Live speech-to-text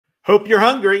Hope you're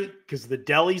hungry because the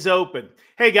deli's open.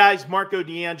 Hey guys, Marco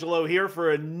D'Angelo here for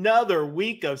another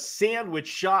week of sandwich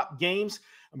shop games.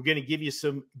 I'm going to give you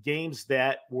some games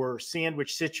that were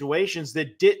sandwich situations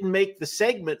that didn't make the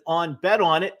segment on Bet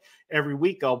On It. Every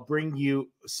week I'll bring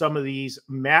you some of these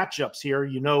matchups here.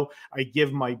 You know, I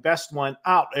give my best one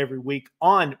out every week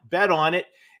on Bet On It.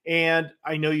 And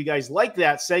I know you guys like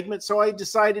that segment, so I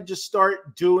decided to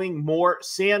start doing more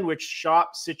sandwich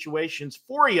shop situations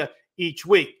for you each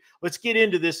week. Let's get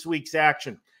into this week's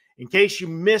action. In case you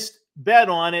missed Bet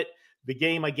On It, the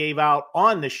game I gave out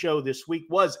on the show this week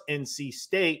was NC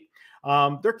State.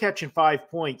 They're catching 5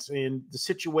 points, and the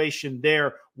situation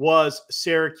there was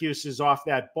Syracuse is off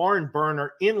that barn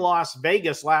burner in Las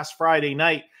Vegas last Friday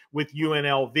night with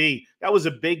UNLV. That was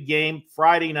a big game,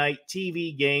 Friday night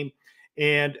TV game,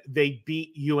 and they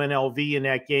beat UNLV in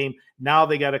that game. Now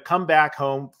they got to come back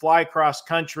home, fly across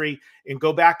country, and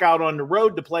go back out on the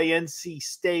road to play NC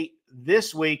State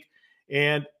this week.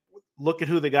 And look at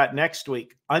who they got next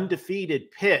week.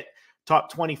 Undefeated Pitt,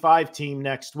 top 25 team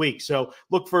next week. So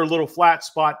look for a little flat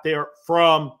spot there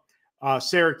from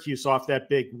Syracuse off that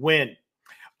big win.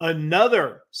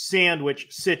 Another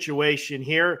sandwich situation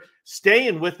here,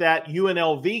 staying with that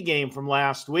UNLV game from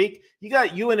last week. You got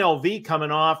UNLV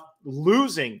coming off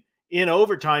losing in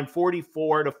overtime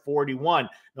 44-41.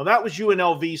 Now that was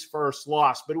UNLV's first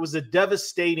loss, but it was a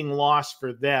devastating loss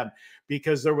for them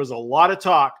because there was a lot of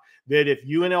talk that if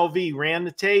UNLV ran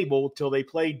the table till they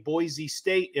played Boise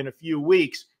State in a few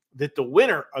weeks, that the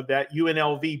winner of that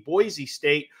UNLV Boise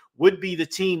State would be the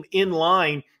team in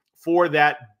line for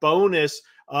that bonus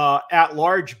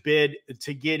at-large bid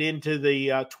to get into the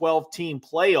 12-team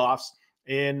playoffs.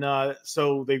 And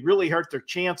so they really hurt their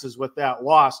chances with that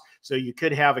loss. So you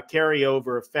could have a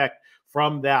carryover effect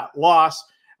from that loss.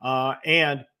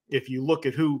 And if you look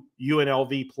at who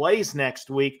UNLV plays next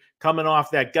week, coming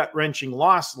off that gut-wrenching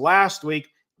loss last week,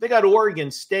 they got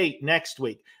Oregon State next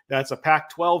week. That's a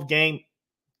Pac-12 game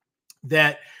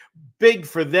that big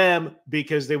for them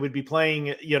because they would be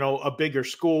playing, you know, a bigger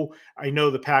school. I know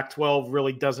the Pac-12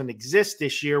 really doesn't exist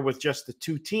this year with just the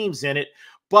two teams in it,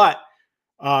 but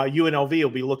UNLV will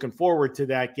be looking forward to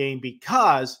that game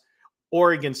because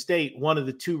Oregon State, one of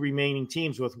the two remaining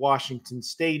teams with Washington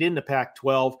State in the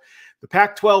Pac-12. The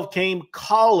Pac-12 came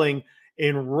calling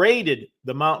and raided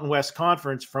the Mountain West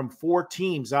Conference from 4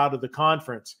 teams out of the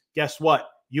conference. Guess what?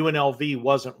 UNLV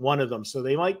wasn't one of them. So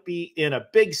they might be in a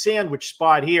big sandwich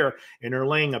spot here, and they're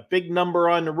laying a big number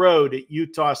on the road at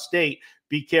Utah State.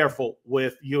 Be careful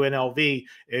with UNLV,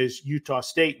 as Utah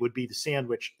State would be the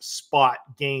sandwich spot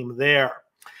game there.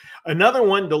 Another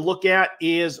one to look at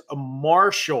is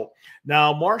Marshall.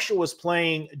 Now, Marshall was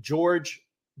playing Georgia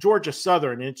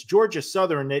Southern, and it's Georgia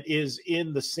Southern that is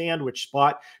in the sandwich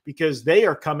spot because they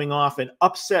are coming off an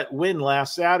upset win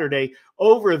last Saturday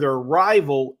over their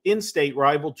rival, in-state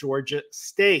rival, Georgia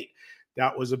State.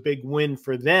 That was a big win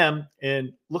for them,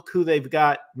 and look who they've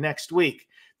got next week.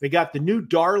 They got the new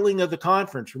darling of the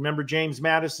conference. Remember, James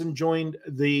Madison joined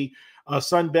the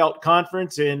Sun Belt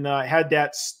Conference and had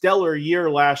that stellar year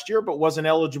last year, but wasn't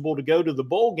eligible to go to the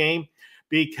bowl game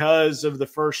because of the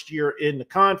first year in the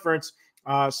conference.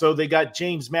 So they got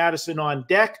James Madison on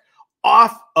deck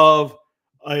off of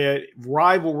a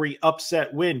rivalry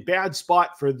upset win. Bad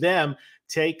spot for them.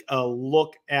 Take a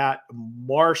look at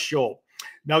Marshall.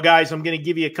 Now, guys, I'm going to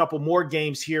give you a couple more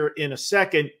games here in a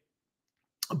second.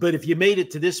 But if you made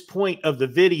it to this point of the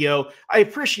video, I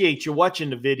appreciate you watching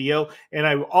the video. And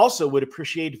I also would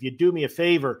appreciate if you do me a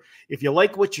favor. If you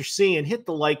like what you're seeing, hit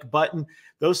the like button.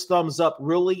 Those thumbs up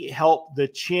really help the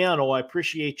channel. I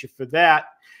appreciate you for that.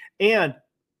 And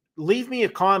leave me a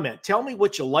comment. Tell me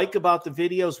what you like about the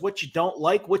videos, what you don't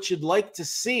like, what you'd like to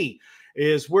see.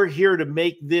 Is we're here to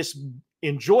make this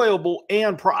enjoyable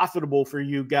and profitable for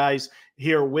you guys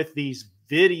here with these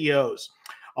videos.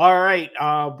 All right,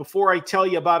 before I tell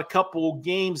you about a couple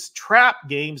games, trap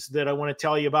games that I want to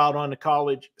tell you about on the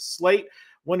college slate, I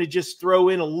want to just throw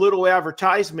in a little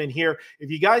advertisement here. If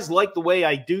you guys like the way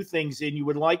I do things and you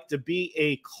would like to be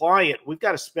a client, we've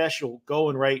got a special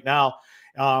going right now.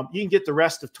 You can get the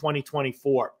rest of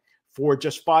 2024 for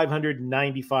just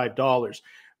 $595.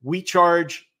 We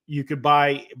charge, you could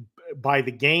buy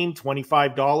the game,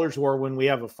 $25, or when we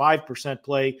have a 5%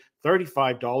 play,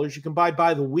 $35. You can buy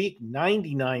by the week,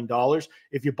 $99.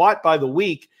 If you bought by the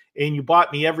week and you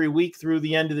bought me every week through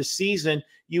the end of the season,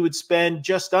 you would spend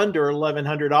just under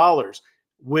 $1,100.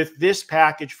 With this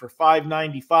package for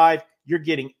 $595, you're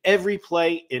getting every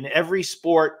play in every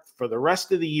sport for the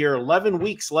rest of the year, 11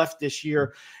 weeks left this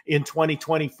year in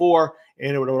 2024,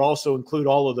 and it would also include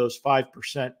all of those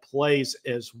 5% plays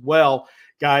as well.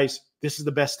 Guys, this is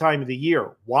the best time of the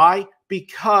year. Why?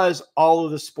 Because all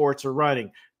of the sports are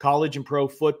running, college and pro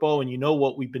football, and you know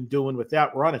what we've been doing with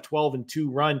that. We're on a 12-2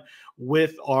 run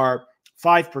with our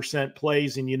 5%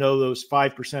 plays, and you know those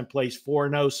 5% plays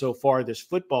 4-0 so far this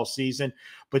football season.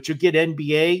 But you get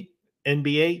NBA,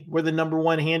 we're the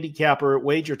 #1 handicapper at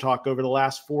WagerTalk over the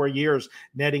last 4 years,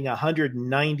 netting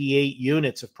 198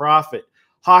 units of profit.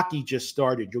 Hockey just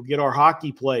started. You'll get our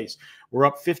hockey plays. We're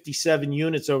up 57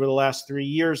 units over the last 3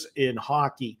 years in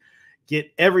hockey.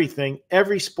 Get everything,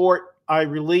 every sport I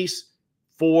release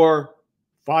for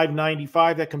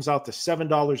 $5.95. That comes out to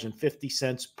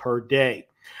 $7.50 per day.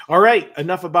 All right,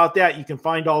 enough about that. You can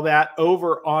find all that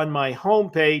over on my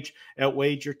homepage at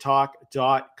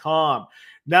WagerTalk.com.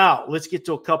 Now, let's get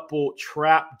to a couple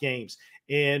trap games.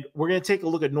 And we're going to take a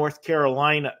look at North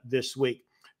Carolina this week.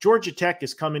 Georgia Tech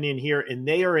is coming in here, and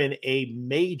they are in a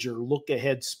major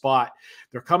look-ahead spot.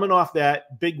 They're coming off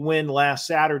that big win last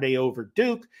Saturday over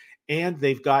Duke, and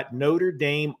they've got Notre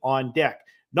Dame on deck.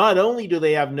 Not only do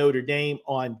they have Notre Dame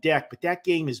on deck, but that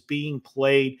game is being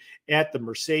played at the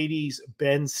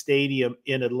Mercedes-Benz Stadium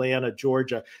in Atlanta,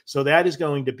 Georgia. So that is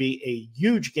going to be a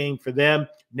huge game for them,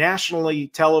 nationally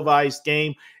televised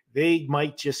game. They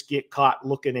might just get caught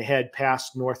looking ahead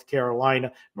past North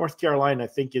Carolina. North Carolina, I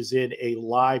think, is in a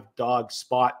live dog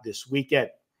spot this weekend.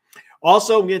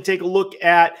 Also, I'm going to take a look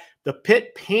at the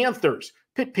Pitt Panthers.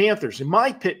 Pitt Panthers, and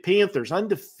my Pitt Panthers,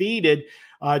 undefeated,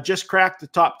 just cracked the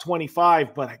top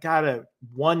 25, but I got to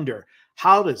wonder,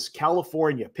 how does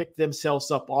California pick themselves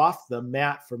up off the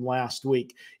mat from last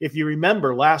week? If you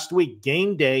remember, last week,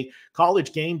 game day,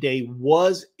 college game day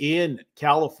was in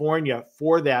California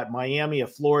for that Miami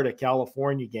of Florida,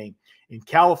 California game. And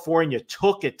California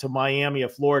took it to Miami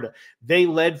of Florida. They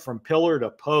led from pillar to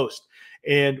post.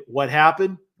 And what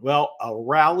happened? Well, a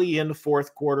rally in the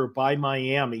fourth quarter by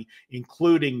Miami,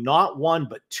 including not one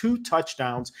but 2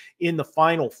 touchdowns in the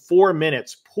final 4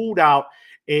 minutes, pulled out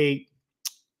a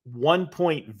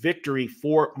 1-point victory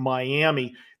for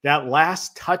Miami. That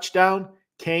last touchdown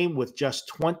came with just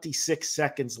 26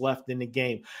 seconds left in the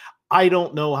game. I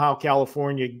don't know how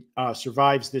California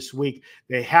survives this week.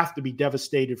 They have to be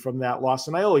devastated from that loss.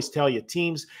 And I always tell you,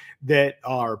 teams that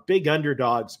are big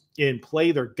underdogs and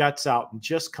play their guts out and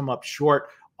just come up short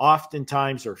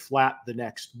oftentimes are flat the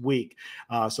next week.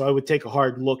 So I would take a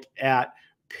hard look at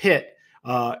Pitt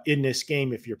in this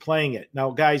game if you're playing it. Now,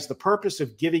 guys, the purpose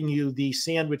of giving you these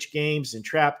sandwich games and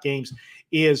trap games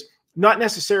is not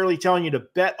necessarily telling you to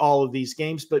bet all of these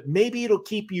games, but maybe it'll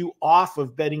keep you off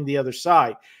of betting the other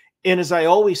side. And as I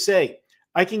always say,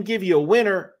 I can give you a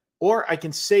winner or I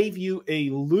can save you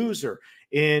a loser.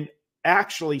 And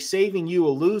actually saving you a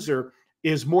loser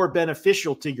is more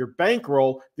beneficial to your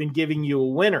bankroll than giving you a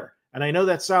winner. And I know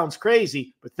that sounds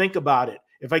crazy, but think about it.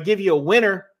 If I give you a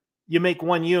winner, you make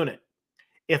 1 unit.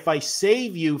 If I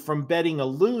save you from betting a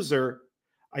loser,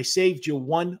 I saved you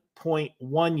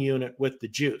 1.1 unit with the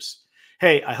juice.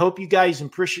 Hey, I hope you guys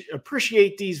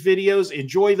appreciate these videos,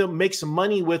 enjoy them, make some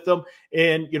money with them.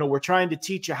 And, you know, we're trying to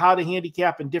teach you how to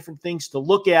handicap and different things to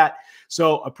look at.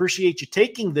 So appreciate you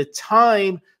taking the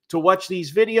time to watch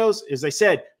these videos. As I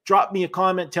said, drop me a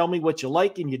comment, tell me what you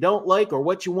like and you don't like or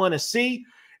what you want to see.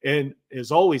 And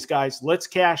as always, guys, let's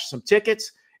cash some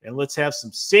tickets and let's have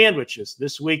some sandwiches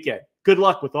this weekend. Good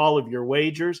luck with all of your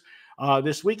wagers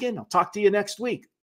this weekend. I'll talk to you next week.